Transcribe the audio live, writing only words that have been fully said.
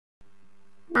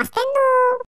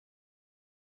Bastendo.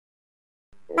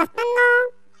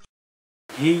 Bastendo.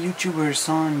 Hey YouTubers,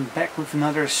 so I'm back with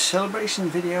another celebration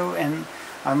video, and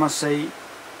I must say,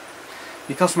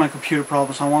 because of my computer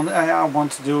problems, I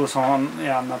want to do some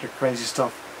another crazy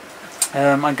stuff.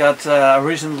 I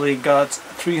recently got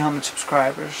 300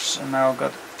 subscribers, and now I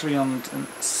got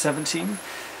 317.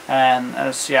 And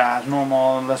as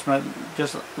normal,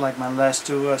 just like my last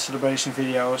two celebration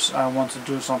videos, I want to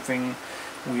do something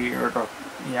weird, or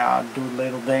do a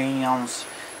little dance.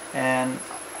 And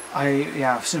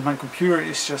since my computer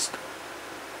is just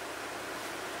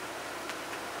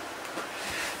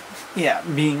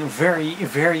being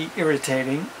very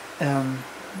irritating,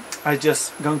 I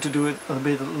just going to do it a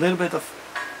little bit of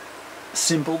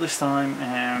simple this time,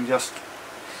 and just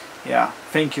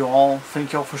thank you all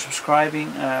for subscribing.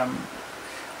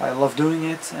 I love doing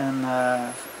it, and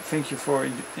thank you for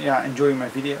enjoying my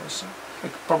videos. I'm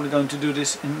probably going to do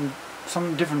this in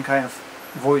some different kind of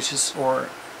voices or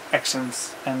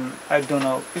accents, and I don't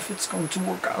know if it's going to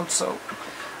work out, so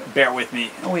bear with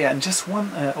me. Oh yeah, and just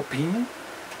one opinion.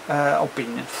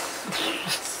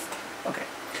 Okay,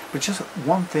 but just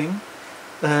one thing.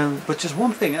 And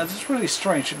it's really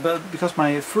strange, but because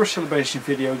my first celebration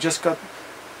video just got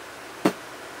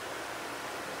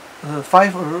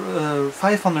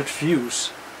 500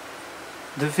 views.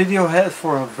 The video had,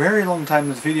 for a very long time,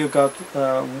 the video got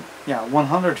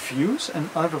 100 views, and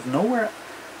out of nowhere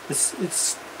it's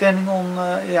standing on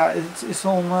it's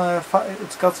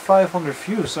got 500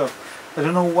 views. So I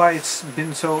don't know why it's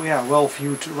been so well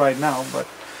viewed right now, but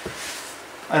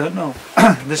I don't know.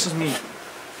 This is me.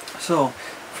 So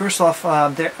first off,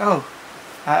 I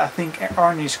think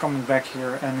Arnie's coming back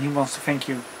here, and he wants to thank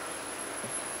you.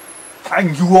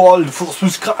 Thank you all for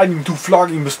subscribing to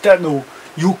Vlogging Bastendo.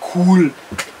 You're cool.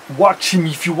 Watch him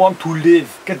if you want to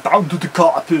live. Get down to the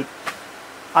carpet.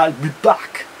 I'll be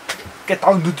back. Get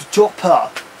down to the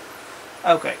chopper.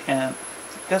 Okay, and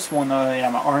that's one.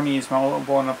 My army is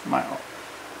one of my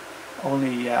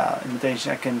only imitations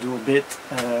I can do a bit.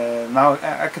 Now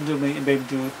I can maybe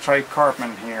try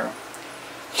Cartman here.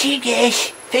 So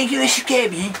guys, thank you for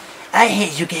subscribing. I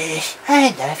hate you guys.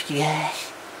 I love you guys.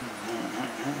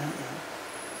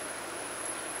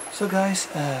 So guys,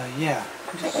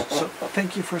 so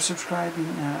thank you for subscribing.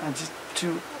 I just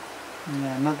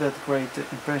not that great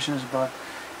impressions, but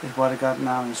it's what I got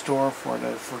now in store for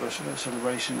the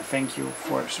celebration. Thank you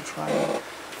for subscribing.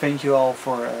 Thank you all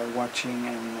for watching,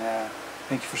 and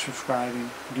thank you for subscribing.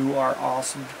 You are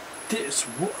awesome. This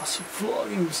was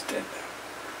Vlogging Bastendo,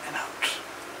 and out.